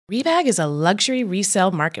Rebag is a luxury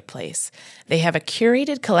resale marketplace. They have a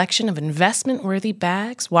curated collection of investment-worthy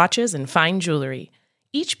bags, watches, and fine jewelry.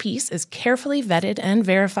 Each piece is carefully vetted and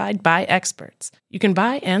verified by experts. You can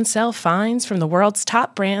buy and sell finds from the world's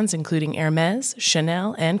top brands, including Hermes,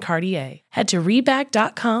 Chanel, and Cartier. Head to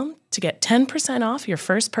Rebag.com to get 10% off your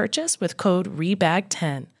first purchase with code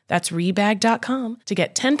REBAG10. That's Rebag.com to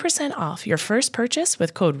get 10% off your first purchase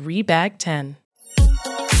with code REBAG10.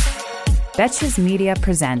 Betches Media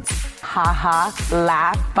presents Haha,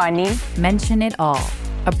 laugh, funny. Mention It All,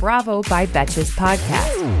 a Bravo by Betches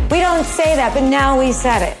podcast. We don't say that, but now we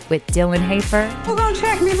said it. With Dylan Hafer. Who gonna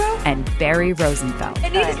check me, bro? And Barry Rosenfeld. I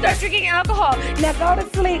need to start drinking alcohol. Now go to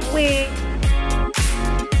sleep, we.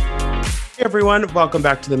 Hey everyone, welcome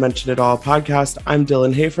back to the Mention It All podcast. I'm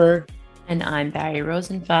Dylan Hafer. And I'm Barry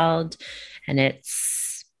Rosenfeld. And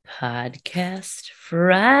it's Podcast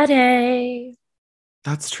Friday.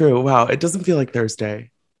 That's true. Wow, it doesn't feel like Thursday.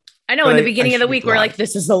 I know, in the beginning of the week, we're like,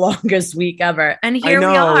 this is the longest week ever. And here we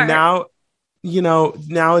are. Now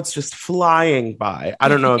it's just flying by. I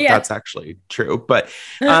don't know if that's actually true, but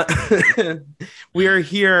we are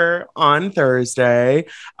here on Thursday,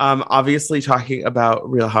 obviously talking about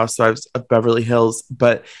Real Housewives of Beverly Hills.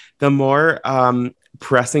 But the more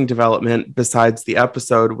pressing development besides the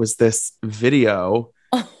episode was this video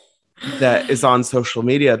that is on social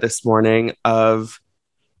media this morning of,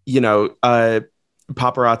 a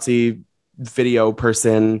paparazzi video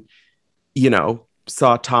person,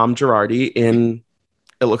 saw Tom Girardi in,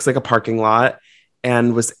 it looks like a parking lot,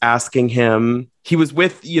 and was asking him, he was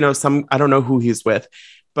with, I don't know who he's with,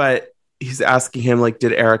 but he's asking him, like,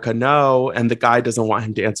 did Erica know? And the guy doesn't want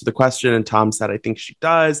him to answer the question. And Tom said, I think she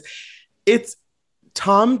does.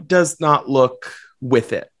 Tom does not look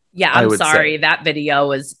with it. Yeah, I'm sorry. That video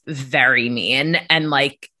was very mean and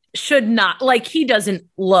should not, he doesn't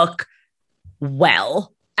look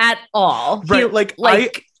well at all. Right.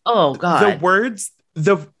 Oh God. The words,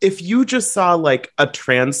 if you just saw a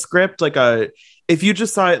transcript, if you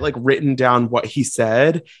just saw it written down what he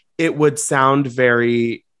said, it would sound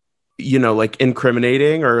very,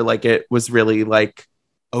 incriminating, or it was really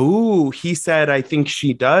oh, he said, I think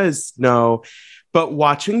she does know. But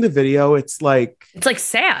watching the video, it's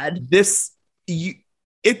sad.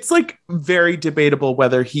 It's very debatable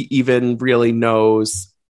whether he even really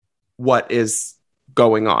knows what is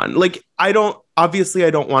going on. I don't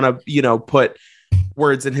want to, put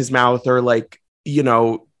words in his mouth or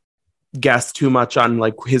guess too much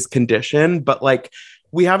on his condition, but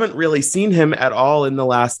we haven't really seen him at all in the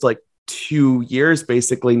last 2 years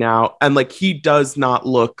basically now. And he doesn't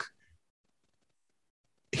look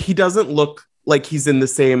like he's in the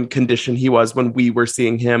same condition he was when we were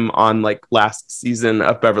seeing him on last season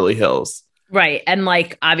of Beverly Hills. Right. And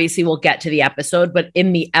obviously we'll get to the episode, but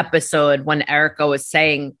in the episode when Erica was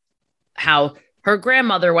saying how her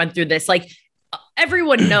grandmother went through this,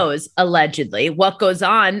 everyone knows allegedly what goes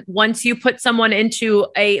on once you put someone into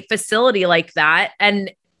a facility like that,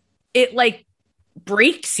 and it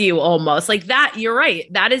breaks you almost that. You're right.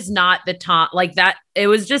 That is not the Tom, that. It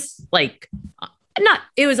was just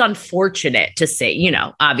it was unfortunate to see,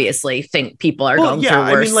 obviously think people are going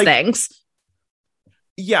through worse things.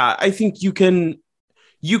 Yeah, I think you can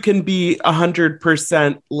be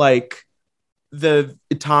 100% the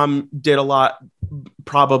Tom did a lot,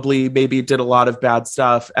 maybe did a lot of bad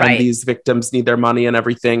stuff, and these victims need their money and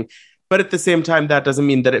everything. But at the same time, that doesn't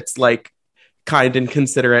mean that it's kind and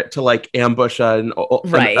considerate to ambush a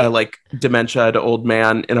dementia old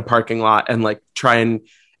man in a parking lot and try and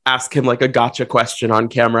ask him a gotcha question on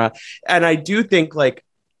camera. And I do think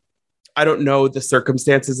I don't know the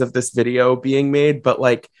circumstances of this video being made, but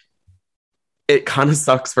it kind of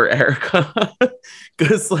sucks for Erica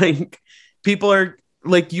because people are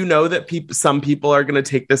that some people are going to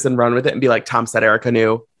take this and run with it and be like, Tom said Erica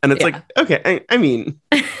knew. And it's okay. I mean,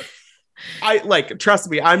 trust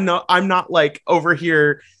me, I'm not over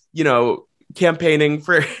here, campaigning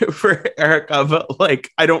for Erica, but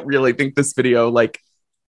I don't really think this video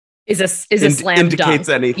is a slam indicates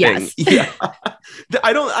dunk. Anything. Yes. Yeah.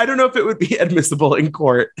 I don't know if it would be admissible in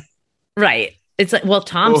court. Right. It's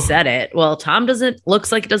Tom said it. Well, Tom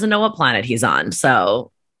looks like he doesn't know what planet he's on.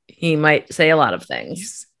 So he might say a lot of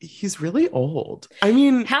things. He's really old. I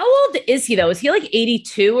mean, how old is he though? Is he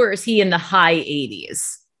 82 or is he in the high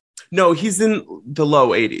 80s? No, he's in the low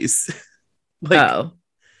 80s.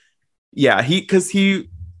 Yeah,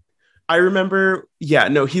 I remember,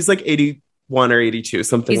 he's 81 or 82,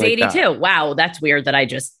 something like that. He's 82. Wow, that's weird that I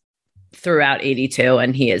just threw out 82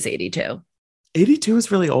 and he is 82. 82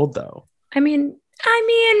 is really old though. I mean,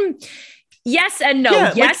 yes and no.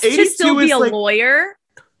 Yeah, yes, to still be a lawyer,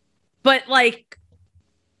 but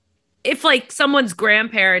if like someone's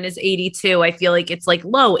grandparent is 82, I feel like it's like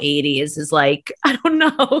low 80s is like, I don't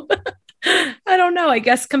know. I don't know. I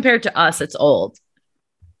guess compared to us, it's old.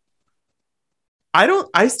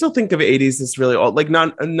 I still think of 80s as really old. Like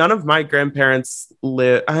none of my grandparents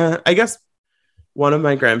live. I guess one of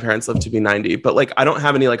my grandparents lived to be 90, but like I don't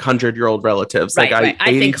have any like 100-year-old relatives. Right, like right.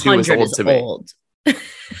 I think 82 is 100 old is to me. old.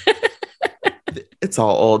 It's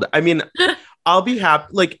all old. I mean, I'll be happy.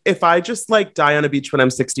 Like if I just like die on a beach when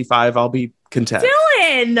I'm 65, I'll be content.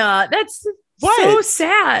 Dylan, that's so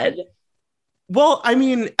sad. Well, I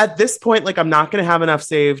mean, at this point, like I'm not going to have enough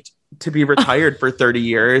saved to be retired for 30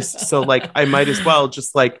 years. So like I might as well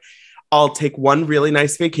just like I'll take one really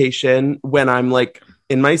nice vacation when I'm like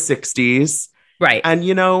in my 60s. Right. And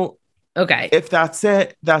okay. If that's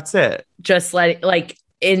it, that's it. Just like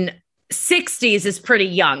in 60s is pretty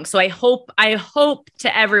young. So I hope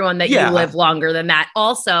to everyone that you live longer than that.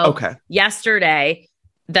 Also, yesterday,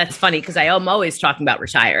 that's funny because I'm always talking about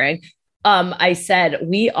retiring. I said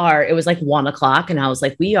it was like 1:00 and I was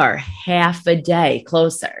like, we are half a day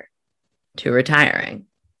closer to retiring.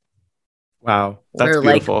 Wow. That's We're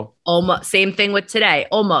beautiful. Like almost same thing with today.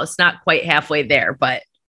 Almost not quite halfway there, but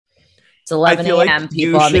it's 11 a.m. Like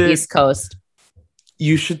people on the East Coast.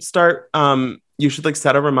 You should start, you should like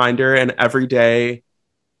set a reminder and every day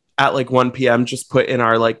at like 1 p.m. just put in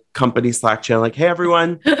our like company Slack channel, like, hey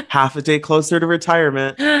everyone, half a day closer to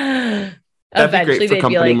retirement. Eventually they'd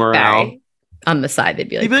be like, morale. Barry, on the side, they'd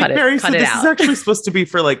be like, Barry, cut so it this out. is actually supposed to be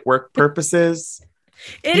for like work purposes.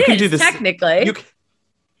 It is, do this technically.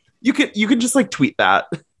 You can just like tweet that.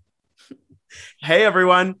 Hey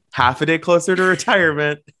everyone, half a day closer to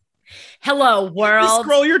retirement. Hello world. You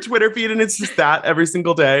scroll your Twitter feed and it's just that every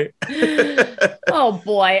single day. Oh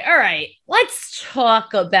boy. All right. Let's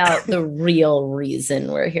talk about the real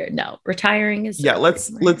reason we're here. No, retiring is let's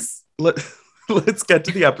get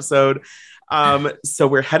to the episode. So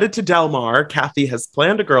we're headed to Del Mar. Kathy has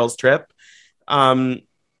planned a girls trip. Thank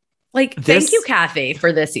you, Kathy,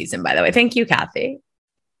 for this season, by the way. Thank you, Kathy.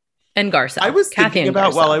 And Garcelle. I was thinking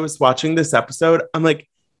about while I was watching this episode, I'm like,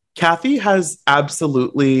 Kathy has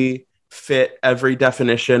absolutely fit every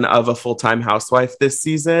definition of a full-time housewife this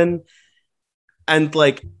season. And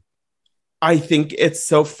like, I think it's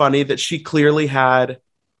so funny that she clearly had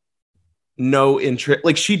no interest.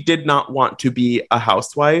 Like she did not want to be a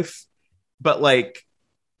housewife, but like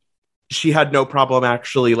she had no problem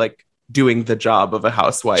actually like doing the job of a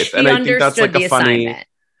housewife. And I think that's like a funny assignment.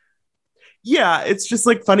 Yeah, it's just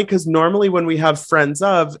like funny because normally when we have friends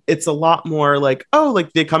of, it's a lot more like, oh,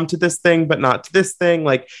 like they come to this thing, but not to this thing.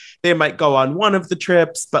 Like they might go on one of the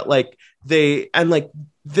trips, but like like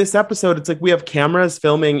this episode, it's like we have cameras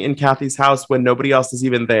filming in Kathy's house when nobody else is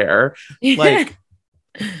even there.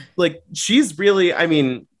 Like she's really, I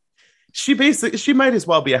mean, she might as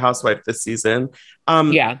well be a housewife this season.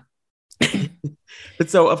 Yeah. But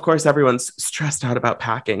so of course everyone's stressed out about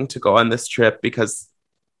packing to go on this trip because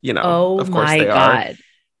of course they are.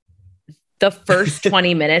 The first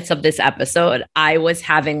 20 minutes of this episode, I was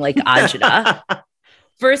having like agita.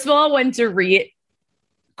 First of all, when Dorit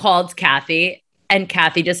called Kathy and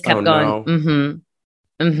Kathy just kept going,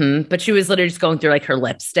 but she was literally just going through like her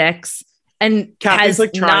lipsticks and Kathy's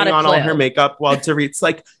like trying on all her makeup while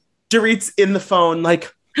Dorit's in the phone,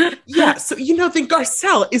 like, yeah. So, then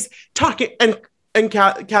Garcelle is talking and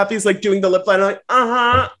Kathy's like doing the lip line,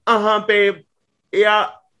 like, babe. Yeah.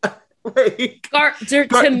 Like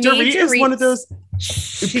Dorit is one of those.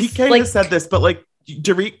 PK has said this, but like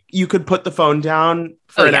Dorit, you could put the phone down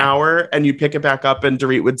for an hour and you pick it back up, and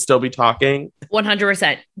Dorit would still be talking.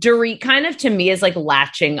 100%. Dorit kind of to me is like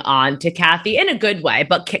latching on to Kathy in a good way,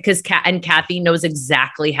 but because Kathy knows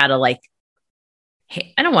exactly how to like.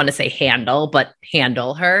 I don't want to say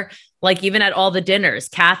handle her. Like even at all the dinners,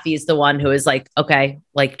 Kathy's the one who is like, okay,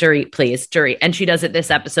 like Dorit, please, Dorit, and she does it this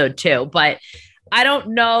episode too, but. I don't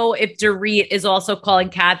know if Dorit is also calling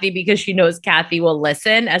Kathy because she knows Kathy will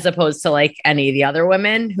listen as opposed to like any of the other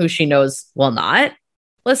women who she knows will not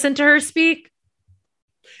listen to her speak.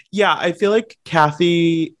 Yeah, I feel like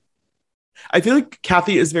Kathy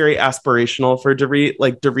is very aspirational for Dorit.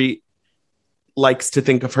 Like Dorit likes to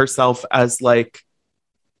think of herself as like,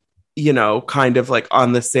 kind of like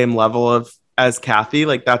on the same level as Kathy.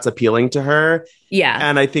 Like that's appealing to her. Yeah.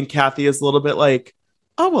 And I think Kathy is a little bit like,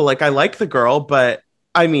 oh, well, like I like the girl, but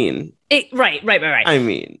I mean, right. I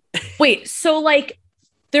mean, wait, so like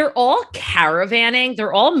they're all caravanning,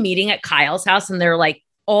 they're all meeting at Kyle's house and they're like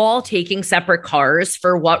all taking separate cars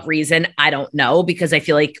for what reason? I don't know, because I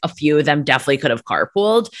feel like a few of them definitely could have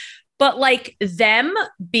carpooled, but like them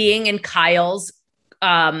being in Kyle's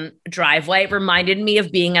driveway reminded me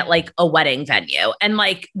of being at like a wedding venue, and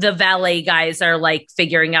like the valet guys are like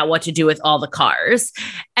figuring out what to do with all the cars,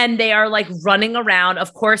 and they are like running around.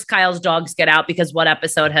 Of course, Kyle's dogs get out, because what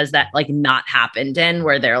episode has that like not happened in,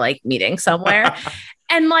 where they're like meeting somewhere?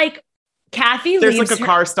 And like Kathy There's leaves like a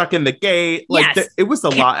car stuck in the gate. Like Yes. it was a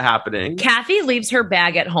lot happening. Kathy leaves her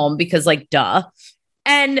bag at home because like duh.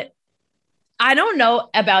 And I don't know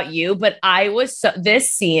about you, but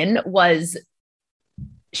this scene was,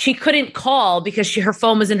 she couldn't call because her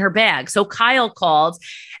phone was in her bag. So Kyle called,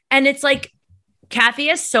 and it's like Kathy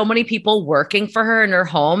has so many people working for her in her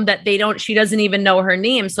home that she doesn't even know her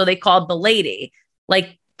name. So they called the lady.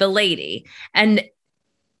 And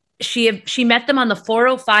she met them on the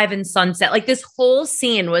 405 in Sunset. Like this whole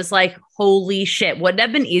scene was like, holy shit. Would it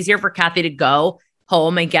have been easier for Kathy to go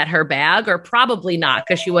home and get her bag? Or probably not,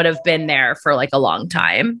 because she would have been there for like a long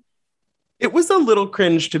time. It was a little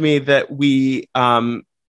cringe to me that we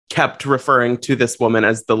kept referring to this woman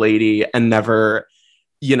as the lady and never,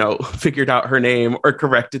 figured out her name or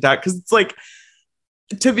corrected that. Because it's like,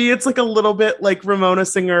 to me, it's like a little bit like Ramona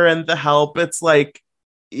Singer and The Help. It's like,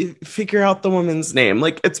 figure out the woman's name.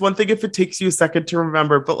 Like, it's one thing if it takes you a second to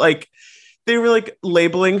remember, but like they were like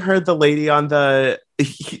labeling her the lady on the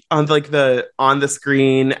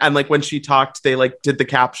screen, and like when she talked they like did the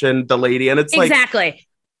caption the lady, and it's like exactly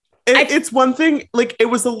it's one thing, like it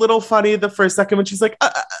was a little funny the first second when she's like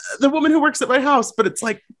the woman who works at my house, but it's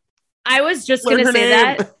like, I was just going to say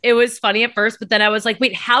that. It was funny at first, but then I was like,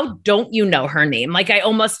 wait, how don't you know her name? Like, I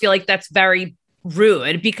almost feel like that's very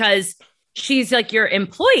rude, because she's like your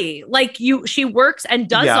employee. Like she works and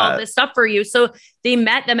does all this stuff for you. So they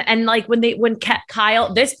met them. And like when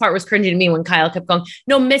Kyle, this part was cringy to me when Kyle kept going,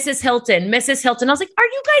 no, Mrs. Hilton. I was like, are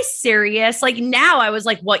you guys serious? Like now I was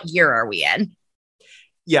like, what year are we in?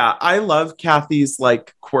 Yeah, I love Kathy's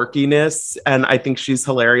like quirkiness, and I think she's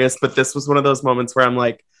hilarious. But this was one of those moments where I'm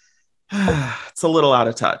like, it's a little out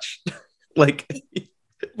of touch. Like,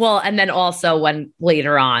 well, and then also when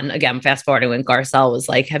later on, again, fast forwarding, when Garcelle was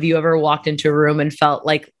like, have you ever walked into a room and felt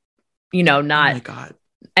like, not? Oh my God.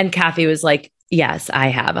 And Kathy was like, yes, I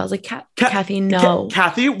have. I was like, Kathy, no.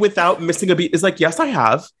 Kathy, without missing a beat, is like, yes, I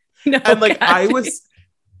have. No, and like, Kathy.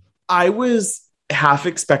 I was half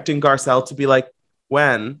expecting Garcelle to be like,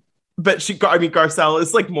 when? But Garcelle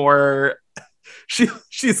is like more,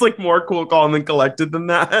 she's like more cool, calm, and collected than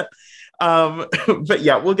that. But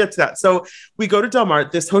yeah, we'll get to that. So we go to Del Mar.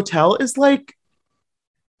 This hotel is like,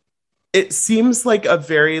 it seems like a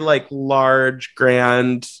very like large,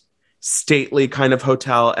 grand, stately kind of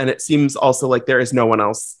hotel. And it seems also like there is no one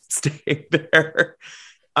else staying there.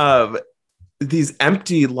 These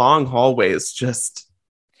empty, long hallways, just,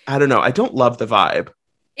 I don't know. I don't love the vibe.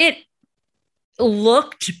 It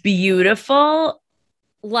looked beautiful.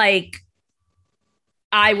 Like,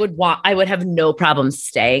 I would have no problem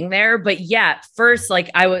staying there. But yeah, first, like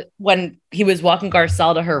when he was walking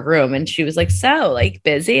Garcelle to her room and she was like, so like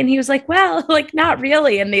busy. And he was like, well, like not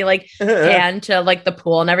really. And they like pan to like the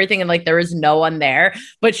pool and everything. And like, there was no one there,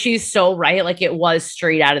 but she's so right. Like it was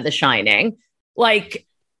straight out of The Shining. Like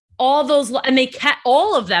all those, and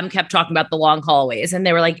all of them kept talking about the long hallways, and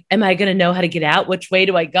they were like, am I going to know how to get out? Which way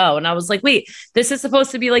do I go? And I was like, wait, this is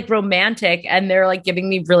supposed to be like romantic. And they're like giving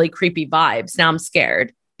me really creepy vibes. Now I'm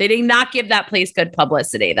scared. They did not give that place good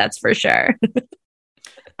publicity. That's for sure.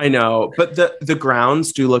 I know, but the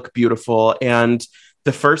grounds do look beautiful. And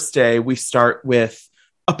the first day we start with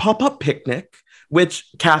a pop-up picnic, which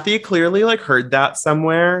Kathy clearly like heard that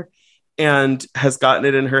somewhere and has gotten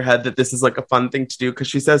it in her head that this is like a fun thing to do, because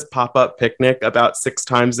she says pop-up picnic about 6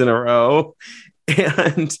 times in a row.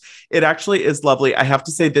 And it actually is lovely. I have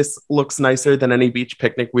to say, this looks nicer than any beach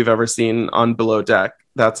picnic we've ever seen on Below Deck.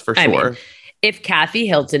 That's for sure. I mean, if Kathy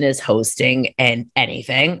Hilton is hosting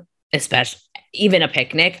anything, especially even a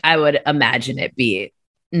picnic, I would imagine it be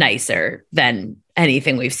nicer than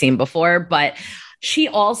anything we've seen before. But she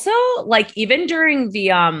also, like, even during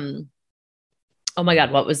the oh my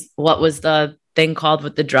God, what was the thing called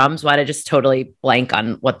with the drums? Why did I just totally blank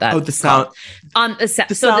on what that? Oh, the sound. The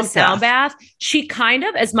sound bath. She kind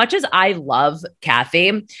of, as much as I love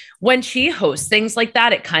Kathy, when she hosts things like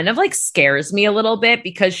that, it kind of like scares me a little bit,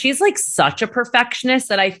 because she's like such a perfectionist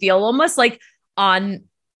that I feel almost like on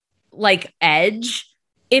like edge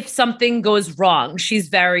if something goes wrong. She's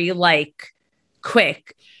very like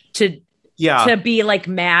quick to be like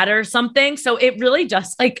mad or something. So it really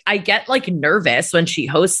just like, I get like nervous when she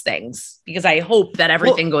hosts things, because I hope that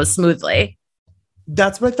everything goes smoothly.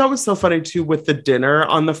 That's what I thought was so funny too, with the dinner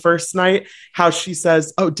on the first night, how she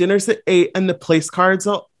says, oh, dinner's at 8 and the place cards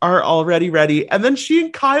are already ready. And then she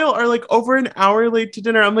and Kyle are like over an hour late to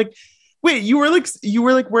dinner. I'm like, Wait, you were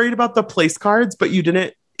like worried about the place cards, but you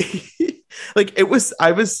didn't like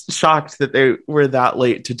I was shocked that they were that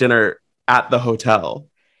late to dinner at the hotel.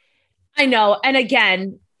 I know. And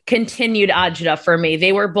again, continued agita for me.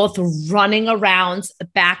 They were both running around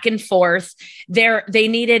back and forth. They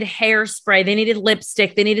needed hairspray. They needed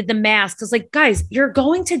lipstick. They needed the mask. It's like, guys, you're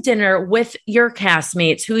going to dinner with your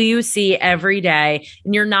castmates who you see every day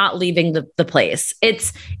and you're not leaving the place.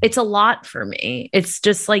 It's a lot for me. It's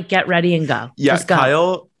just like, get ready and go. Yeah. Just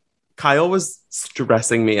go. Kyle was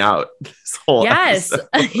stressing me out this whole episode.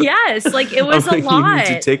 Yes. Like it was a lot.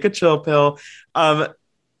 You need to take a chill pill.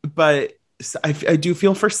 But I do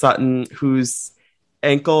feel for Sutton, whose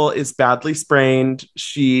ankle is badly sprained.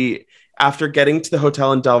 After getting to the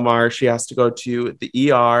hotel in Del Mar, she has to go to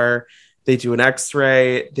the ER. They do an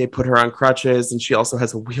x-ray. They put her on crutches, and she also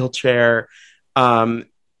has a wheelchair. She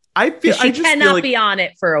cannot be on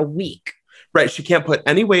it for a week. Right. She can't put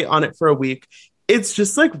any weight on it for a week. It's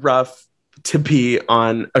just like rough to be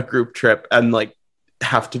on a group trip and like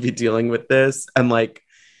have to be dealing with this. And like,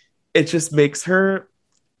 it just makes her,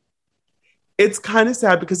 it's kind of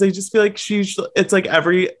sad because I just feel like it's like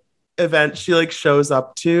every event she like shows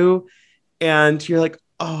up to and you're like,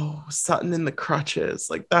 oh, Sutton in the crutches.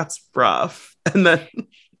 Like that's rough. And then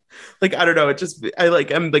like, I don't know.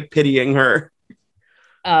 I'm like pitying her.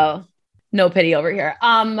 Oh, no pity over here.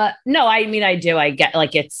 No, I mean, I do. I get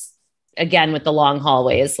like, it's again with the long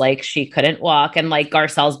hallways, like she couldn't walk and like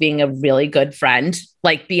Garcelle's being a really good friend,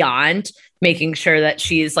 like beyond making sure that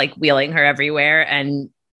she's like wheeling her everywhere and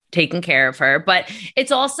taking care of her. But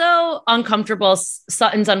it's also uncomfortable.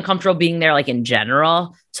 Sutton's uncomfortable being there like in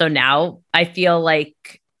general. So now I feel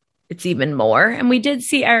like it's even more. And we did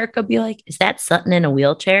see Erica be like, is that Sutton in a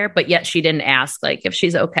wheelchair? But yet she didn't ask like if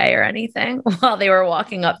she's okay or anything while they were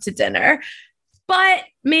walking up to dinner. But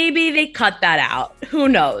maybe they cut that out. Who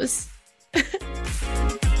knows?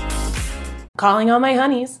 Calling all my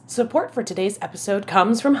honeys. Support for today's episode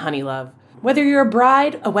comes from Honeylove. Whether you're a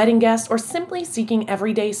bride, a wedding guest, or simply seeking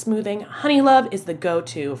everyday smoothing, Honeylove is the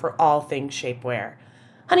go-to for all things shapewear.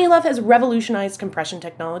 Honeylove has revolutionized compression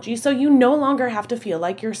technology so you no longer have to feel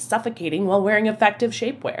like you're suffocating while wearing effective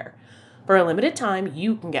shapewear. For a limited time,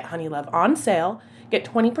 you can get Honeylove on sale. Get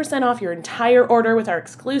 20% off your entire order with our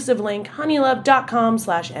exclusive link,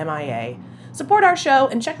 honeylove.com/MIA. Support our show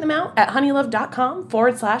and check them out at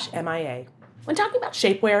honeylove.com/MIA. When talking about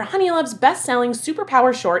shapewear, Honeylove's best-selling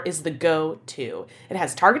Superpower Short is the go-to. It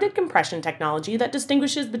has targeted compression technology that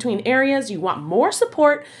distinguishes between areas you want more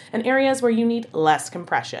support and areas where you need less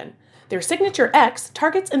compression. Their Signature X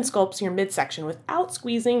targets and sculpts your midsection without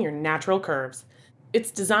squeezing your natural curves.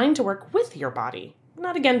 It's designed to work with your body,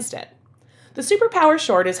 not against it. The Superpower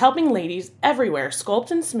Short is helping ladies everywhere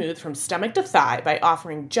sculpt and smooth from stomach to thigh by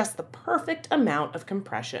offering just the perfect amount of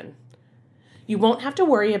compression. You won't have to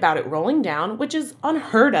worry about it rolling down, which is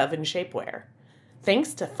unheard of in shapewear,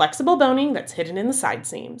 thanks to flexible boning that's hidden in the side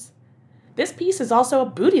seams. This piece is also a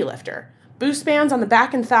booty lifter. Boost bands on the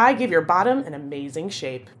back and thigh give your bottom an amazing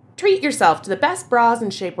shape. Treat yourself to the best bras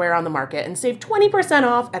and shapewear on the market and save 20%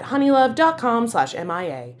 off at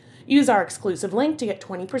honeylove.com/MIA. Use our exclusive link to get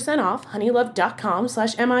 20% off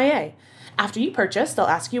honeylove.com/MIA. After you purchase, they'll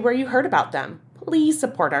ask you where you heard about them. Please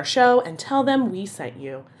support our show and tell them we sent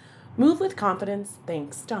you. Move with confidence,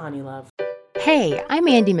 thanks to Honeylove. Hey, I'm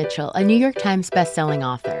Andy Mitchell, a New York Times bestselling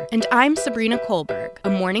author. And I'm Sabrina Kohlberg, a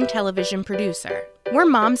morning television producer. We're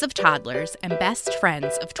moms of toddlers and best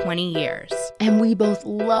friends of 20 years. And we both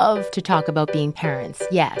love to talk about being parents,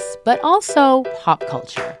 yes, but also pop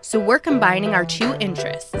culture. So we're combining our two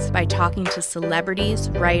interests by talking to celebrities,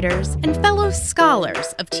 writers, and fellow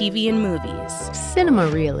scholars of TV and movies. Cinema,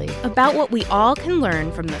 really. About what we all can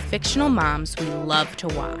learn from the fictional moms we love to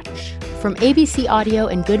watch. From ABC Audio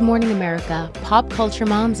and Good Morning America, Pop Culture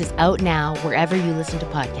Moms is out now wherever you listen to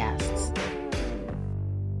podcasts.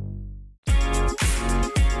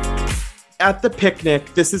 At the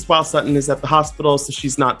picnic, this is while Sutton is at the hospital, so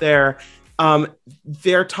she's not there.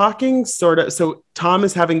 They're talking sort of, so Tom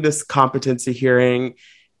is having this competency hearing,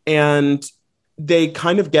 and they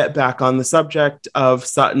kind of get back on the subject of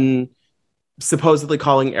Sutton supposedly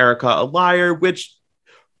calling Erica a liar, which,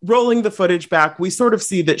 rolling the footage back, we sort of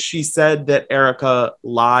see that she said that Erica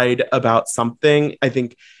lied about something. I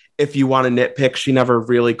think if you want to nitpick, she never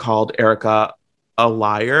really called Erica a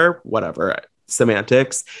liar, whatever,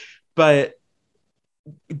 semantics. But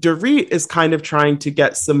Dorit is kind of trying to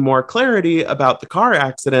get some more clarity about the car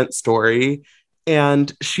accident story.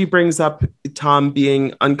 And she brings up Tom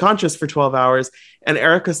being unconscious for 12 hours. And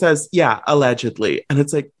Erica says, yeah, allegedly. And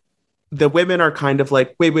it's like, the women are kind of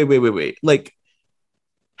like, wait. Like,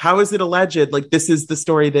 how is it alleged? Like, this is the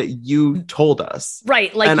story that you told us.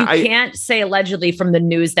 Right. Like, and you can't say allegedly from the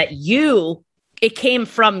news that it came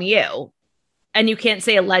from you. And you can't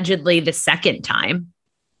say allegedly the second time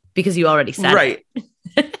because you already said right.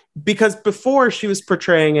 it. Because before she was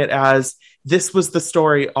portraying it as this was the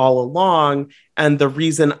story all along. And the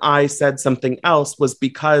reason I said something else was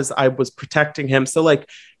because I was protecting him. So like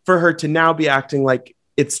for her to now be acting like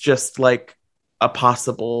it's just like a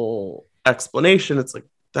possible explanation, it's like,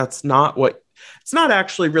 it's not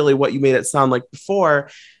actually really what you made it sound like before.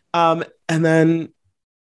 And then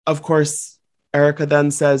of course, Erika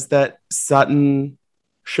then says that Sutton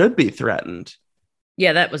should be threatened.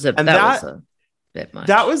 Yeah, that was a bit much.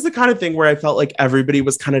 That was the kind of thing where I felt like everybody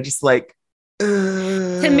was kind of just like,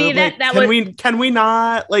 to me, like, can we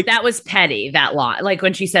not, like, that was petty, that line. Like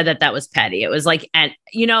when she said that was petty. It was like, and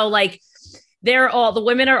you know, like the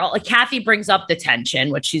women are all like, Kathy brings up the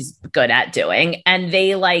tension, which she's good at doing. And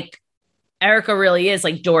they like, Erika really is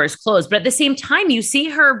like doors closed. But at the same time, you see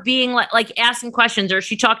her being like asking questions, or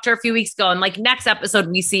she talked to her a few weeks ago. And like next episode,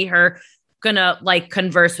 we see her gonna like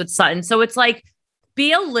converse with Sutton. So it's like,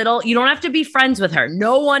 you don't have to be friends with her.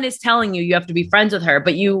 No one is telling you have to be friends with her,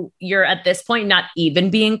 but you're at this point not even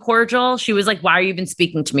being cordial. She was like, why are you even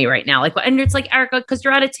speaking to me right now? Like, and it's like, Erika, because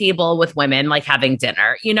you're at a table with women, like having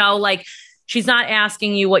dinner, you know, like she's not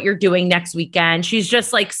asking you what you're doing next weekend. She's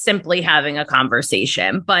just like simply having a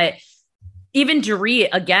conversation. But even Dorit,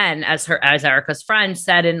 again, as Erika's friend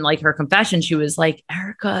said in like her confession, she was like,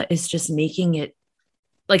 Erika is just making it.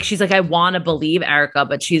 Like, she's like, I want to believe Erika,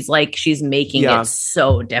 but she's like, she's making it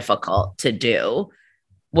so difficult to do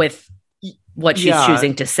with what she's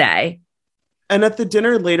choosing to say. And at the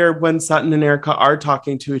dinner later, when Sutton and Erika are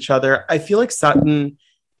talking to each other, I feel like Sutton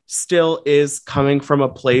still is coming from a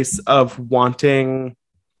place of wanting,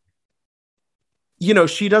 you know,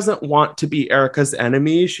 she doesn't want to be Erika's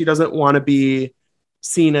enemy. She doesn't want to be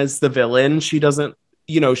seen as the villain. She doesn't,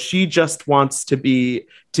 you know, she just wants to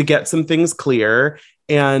get some things clear.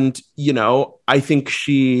 And, you know, I don't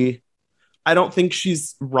think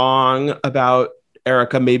she's wrong about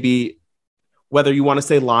Erika, maybe whether you want to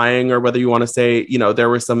say lying or whether you want to say, you know, there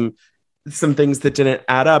were some things that didn't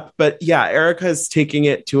add up. But yeah, Erika is taking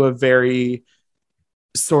it to a very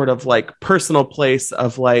sort of like personal place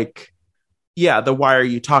of like, yeah, why are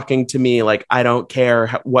you talking to me? Like, I don't care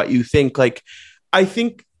what you think. Like, I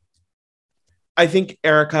think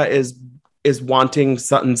Erika is wanting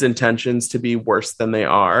Sutton's intentions to be worse than they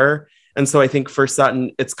are. And so I think for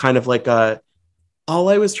Sutton, it's kind of like all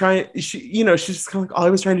I was trying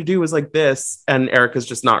to do was like this. And Erika's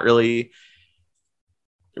just not really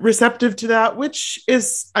receptive to that, which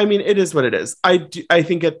is, I mean, it is what it is. I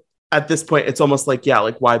think at this point, it's almost like, yeah,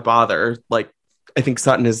 like why bother? Like, I think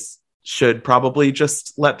Sutton should probably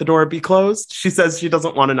just let the door be closed. She says she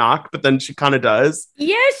doesn't want to knock, but then she kind of does.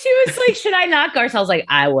 Yeah, she was like, should I knock? Garcelle's like,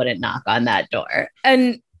 I wouldn't knock on that door.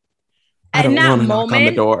 And in that moment, on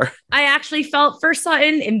the door. I actually felt for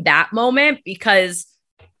Sutton in that moment because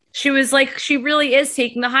she was like, she really is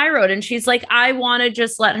taking the high road. And she's like, I want to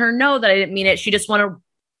just let her know that I didn't mean it. She just went about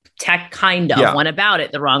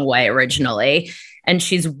it the wrong way originally. And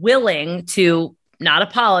she's willing to not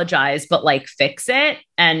apologize, but like fix it.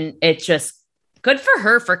 And it's just good for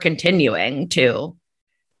her for continuing to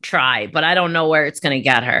try, but I don't know where it's going to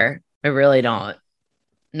get her. I really don't.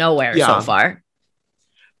 Nowhere so far.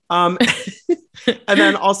 And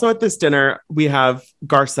then also at this dinner, we have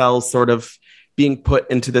Garcelle sort of being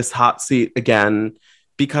put into this hot seat again,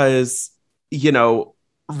 because, you know,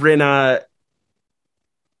 Rinna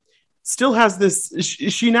still has this,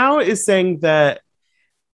 she now is saying that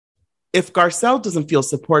if Garcelle doesn't feel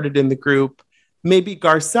supported in the group, maybe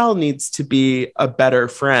Garcelle needs to be a better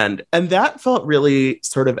friend. And that felt really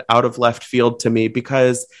sort of out of left field to me,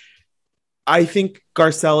 because I think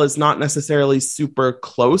Garcelle is not necessarily super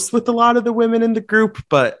close with a lot of the women in the group,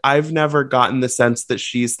 but I've never gotten the sense that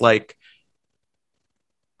she's like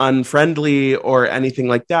unfriendly or anything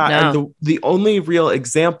like that. No. And the only real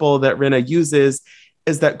example that Rinna uses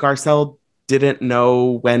is that Garcelle didn't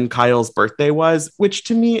know when Kyle's birthday was, which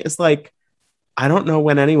to me is like, I don't know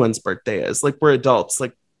when anyone's birthday is. Like, we're adults.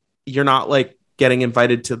 Like, you're not like getting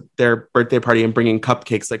invited to their birthday party and bringing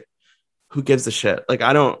cupcakes. Like, who gives a shit? Like,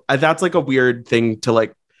 that's like a weird thing to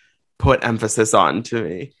like put emphasis on to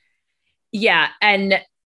me. Yeah. And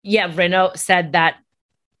yeah, Rinna said that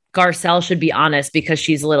Garcelle should be honest because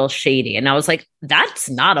she's a little shady. And I was like, that's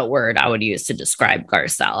not a word I would use to describe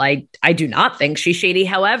Garcelle. I do not think she's shady.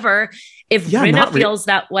 However, if Rinna feels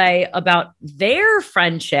that way about their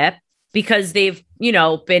friendship, because they've,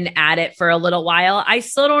 been at it for a little while. I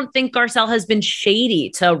still don't think Garcelle has been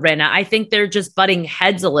shady to Rinna. I think they're just butting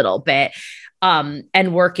heads a little bit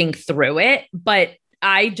and working through it. But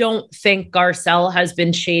I don't think Garcelle has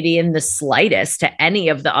been shady in the slightest to any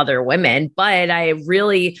of the other women. But I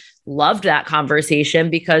really loved that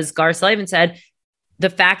conversation because Garcelle even said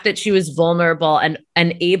the fact that she was vulnerable and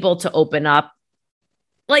able to open up,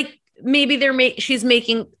 like maybe she's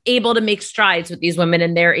able to make strides with these women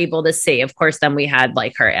and they're able to see. Of course, then we had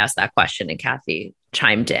like her ask that question and Kathy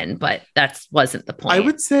chimed in, but that wasn't the point. I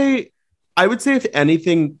would say if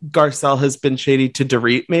anything, Garcelle has been shady to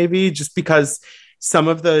Dorit, maybe just because some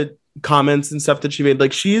of the comments and stuff that she made,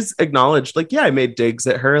 like she's acknowledged, like, yeah, I made digs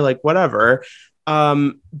at her, like whatever.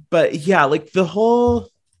 But yeah, like Rinna's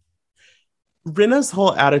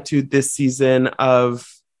whole attitude this season of,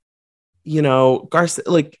 Garcelle,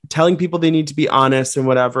 like telling people they need to be honest and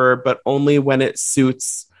whatever, but only when it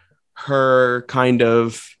suits her kind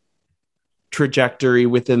of trajectory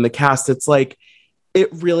within the cast. It's like,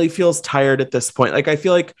 it really feels tired at this point. Like, I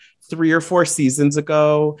feel like 3 or 4 seasons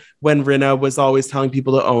ago when Rinna was always telling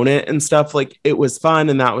people to own it and stuff, like it was fun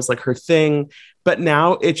and that was like her thing. But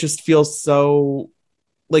now it just feels so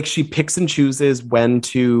like she picks and chooses when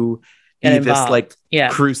to be this like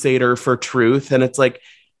crusader for truth. And it's like,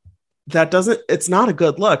 it's not a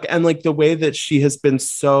good look. And like the way that she has been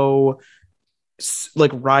so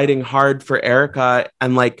like riding hard for Erika,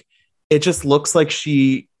 and like, it just looks like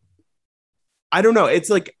I don't know. It's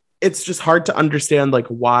like, it's just hard to understand like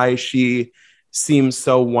why she seems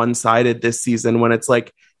so one-sided this season when it's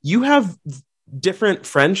like, you have different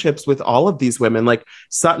friendships with all of these women. Like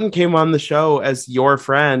Sutton came on the show as your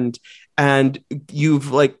friend and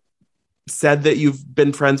you've like said that you've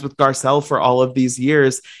been friends with Garcelle for all of these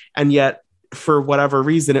years. And yet for whatever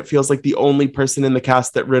reason, it feels like the only person in the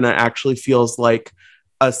cast that Rinna actually feels like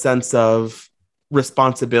a sense of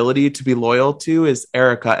responsibility to be loyal to is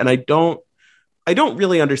Erika. And I don't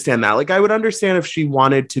really understand that. Like, I would understand if she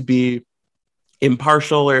wanted to be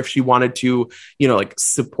impartial or if she wanted to, like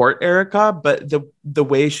support Erika, but the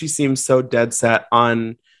way she seems so dead set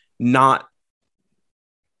on not,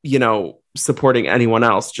 supporting anyone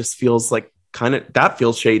else just feels like that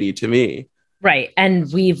feels shady to me. Right. And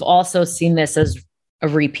we've also seen this as a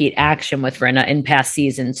repeat action with Rinna in past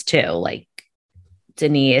seasons too, like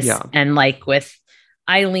Denise and like with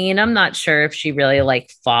Eileen, I'm not sure if she really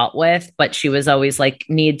like fought with, but she was always like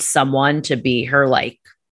needs someone to be her like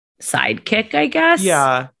sidekick, I guess.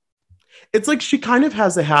 Yeah. It's like she kind of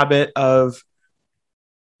has a habit of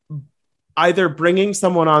either bringing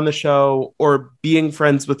someone on the show or being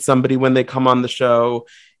friends with somebody when they come on the show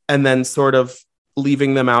and then sort of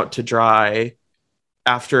leaving them out to dry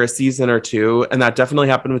after a season or two. And that definitely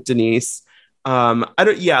happened with Denise.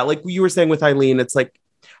 Like you were saying with Eileen, it's like,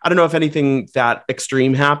 I don't know if anything that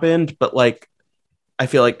extreme happened, but like, I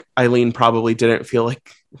feel like Eileen probably didn't feel like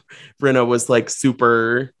Rinna was like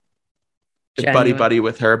super genuine buddy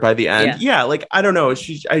with her by the end. Yeah. Like, I don't know.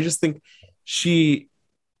 I just think she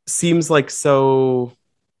seems like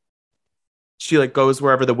she like goes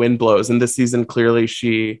wherever the wind blows. And this season, clearly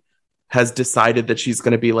she has decided that she's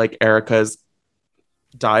going to be like Erika's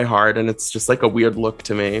diehard. And it's just like a weird look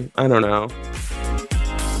to me. I don't know.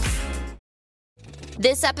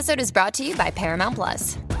 This episode is brought to you by Paramount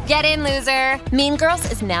Plus. Get in, loser! Mean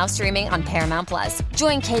Girls is now streaming on Paramount Plus.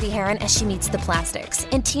 Join Katie Heron as she meets the plastics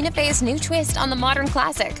in Tina Fey's new twist on the modern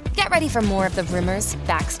classic. Get ready for more of the rumors,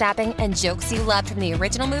 backstabbing, and jokes you loved from the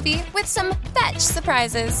original movie with some fetch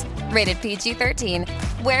surprises. Rated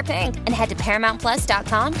PG-13. Wear pink and head to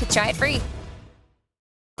ParamountPlus.com to try it free.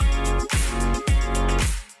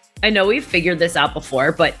 I know we've figured this out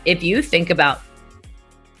before, but if you think about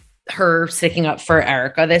her sticking up for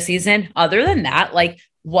Erika this season, other than that, like,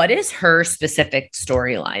 what is her specific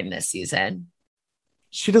storyline this season?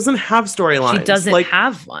 She doesn't have storylines. She doesn't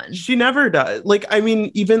have one. She never does. Like, I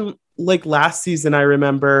mean, even like last season, I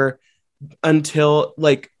remember until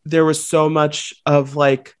like there was so much of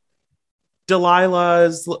like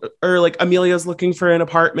Delilah's or like Amelia's looking for an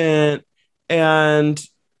apartment, and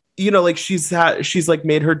like she's like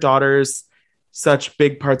made her daughters such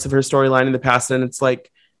big parts of her storyline in the past, and it's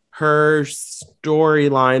like her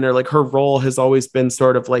storyline or like her role has always been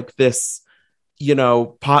sort of like this,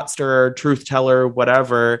 pot stirrer, truth teller,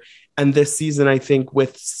 whatever. And this season, I think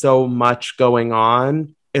with so much going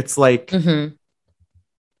on, it's like Rinna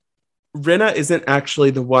isn't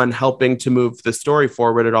actually the one helping to move the story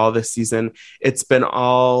forward at all this season. It's been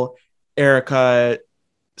all Erika,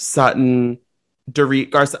 Sutton, Dorit,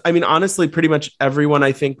 Garcelle. I mean, honestly, pretty much everyone,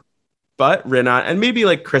 I think, but Rinna, and maybe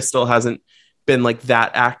like Crystal hasn't been like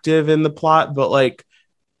that active in the plot, but like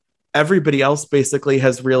everybody else basically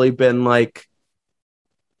has really been like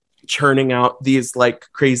churning out these like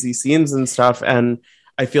crazy scenes and stuff. And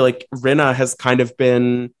I feel like Rinna has kind of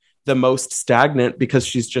been the most stagnant because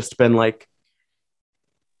she's just been like,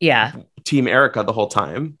 Team Erica the whole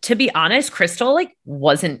time. To be honest, Crystal like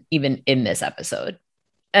wasn't even in this episode.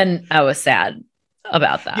 And I was sad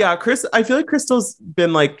about that. Yeah, I feel like Crystal's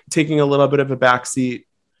been like taking a little bit of a backseat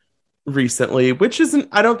recently, which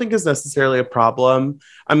I don't think is necessarily a problem.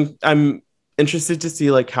 I'm interested to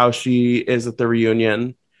see like how she is at the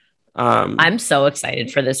reunion. I'm so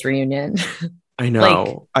excited for this reunion. I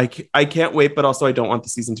know. I can't wait, but also I don't want the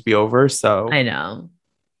season to be over. So I know.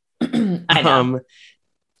 I know.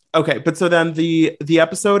 Okay, but so then the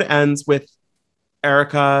episode ends with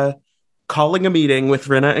Erica calling a meeting with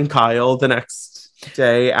Rinna and Kyle the next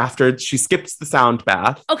day after she skips the sound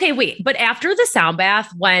bath. Okay, wait, but after the sound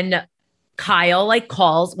bath, when Kyle like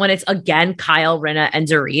calls, when it's again Kyle, Rinna, and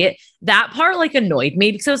Dorit, that part like annoyed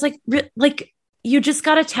me because I was like you just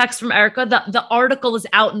got a text from Erica. The article is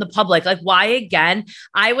out in the public. Like, why again?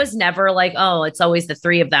 I was never like, oh, it's always the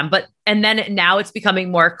three of them. And then now it's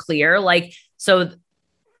becoming more clear. Like, so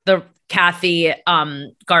the Kathy,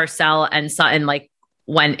 Garcelle, and Sutton like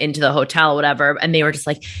went into the hotel, whatever, and they were just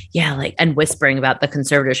like, yeah, like, and whispering about the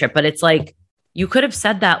conservatorship. But it's like, you could have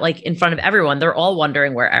said that like in front of everyone. They're all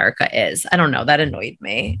wondering where Erica is. I don't know. That annoyed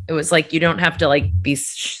me. It was like, you don't have to like be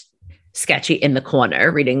sketchy in the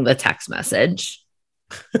corner reading the text message.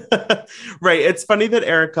 Right. It's funny that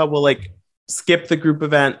Erica will like skip the group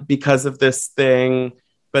event because of this thing,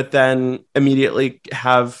 but then immediately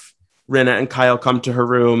have Rinna and Kyle come to her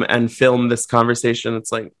room and film this conversation.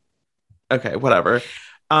 It's like, okay, whatever.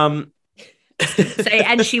 And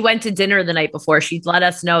she went to dinner the night before. She let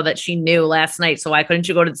us know that she knew last night. So why couldn't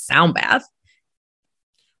you go to the sound bath?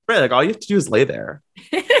 Right. Like all you have to do is lay there.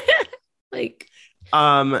 Like,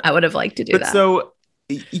 I would have liked to do that. So,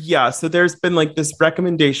 yeah. So there's been like this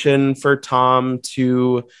recommendation for Tom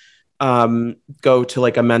to go to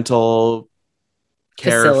like a mental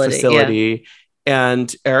care facility. Yeah.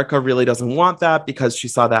 And Erica really doesn't want that because she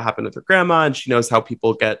saw that happen with her grandma and she knows how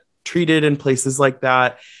people get treated in places like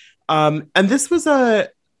that. And this was I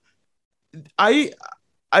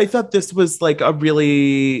thought this was like a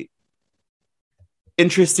really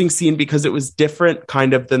interesting scene because it was different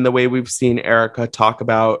kind of than the way we've seen Erica talk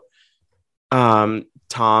about Tom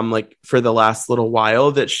like for the last little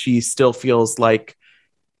while, that she still feels like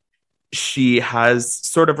she has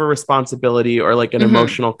sort of a responsibility or like an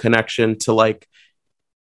emotional connection to like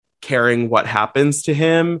caring what happens to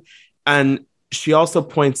him. And she also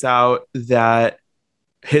points out that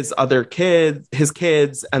his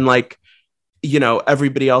kids and like, you know,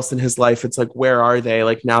 everybody else in his life, it's like, where are they?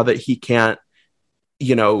 Like now that he can't,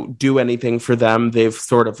 you know, do anything for them, they've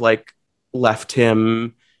sort of like left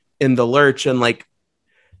him in the lurch. And like,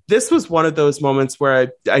 this was one of those moments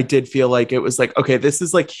where I did feel like it was like, okay, this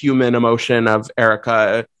is like human emotion of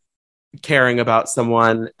Erica caring about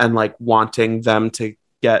someone and like wanting them to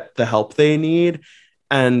get the help they need.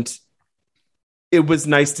 And it was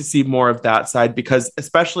nice to see more of that side because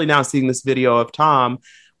especially now seeing this video of Tom,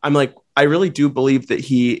 I'm like, I really do believe that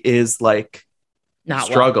he is like not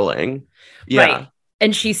struggling. Well. Yeah. Right.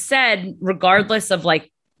 And she said, regardless of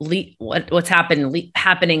like what's happening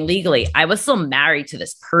legally, I was still married to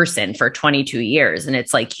this person for 22 years. And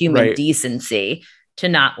it's like human decency to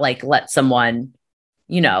not like let someone,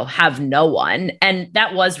 you know, have no one. And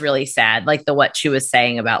that was really sad. Like what she was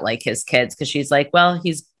saying about like his kids. Cause she's like, well,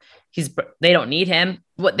 they don't need him.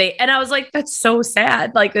 And I was like, that's so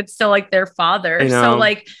sad. Like it's still like their father. So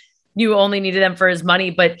like you only needed them for his money.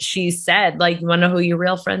 But she said, like, you want to know who your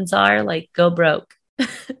real friends are? Like go broke.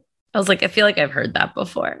 I was like, I feel like I've heard that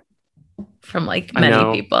before from like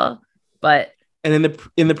many people, but. And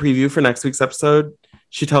in the preview for next week's episode,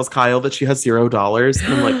 she tells Kyle that she has $0.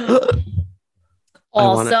 And I'm like,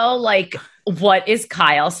 also like, what is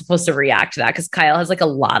Kyle supposed to react to that? Because Kyle has like a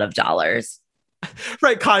lot of dollars.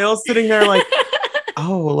 Right. Kyle's sitting there like,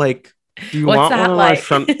 oh, like, do you want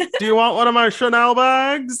one of my Chanel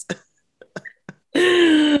bags?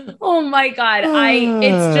 Oh my God.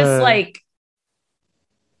 It's just like,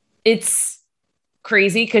 it's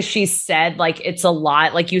crazy because she said like it's a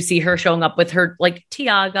lot. Like you see her showing up with her like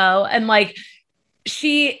Tiago and like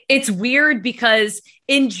it's weird because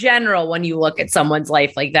in general, when you look at someone's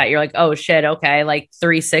life like that, you're like, oh shit, okay, like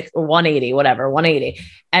 360 or 180, whatever, 180.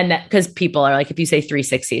 And that because people are like, if you say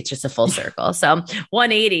 360, it's just a full circle. So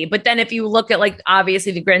 180. But then if you look at like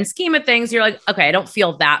obviously the grand scheme of things, you're like, okay, I don't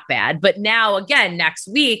feel that bad. But now again, next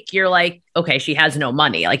week, you're like, okay, she has no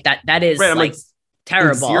money. Like that is right, like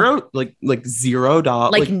terrible. Like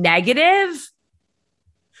 $0. Like negative.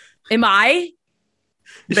 Am I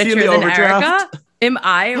Is she in richer the than overdraft? Erica? Am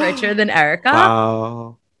I richer than Erica?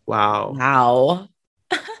 Wow. Wow.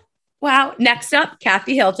 Wow. Next up,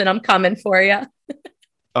 Kathy Hilton. I'm coming for you.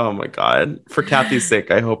 Oh my God. For Kathy's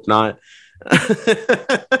sake, I hope not.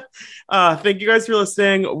 Thank you guys for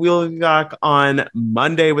listening. We'll be back on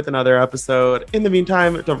Monday with another episode. In the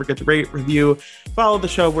meantime, don't forget to rate, review, follow the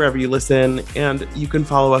show wherever you listen, and you can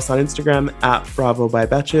follow us on Instagram at Bravo by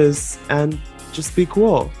Betches, and just be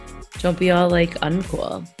cool. Don't be all like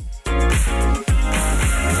uncool.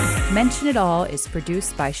 Mention It All is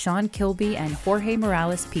produced by Sean Kilby and Jorge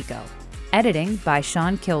Morales Pico. Editing by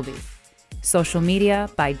Sean Kilby. Social media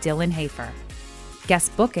by Dylan Hafer.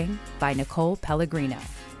 Guest booking by Nicole Pellegrino.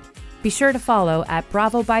 Be sure to follow at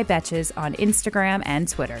Bravo by Betches on Instagram and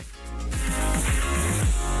Twitter.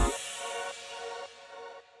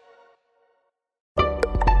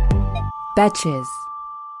 Betches.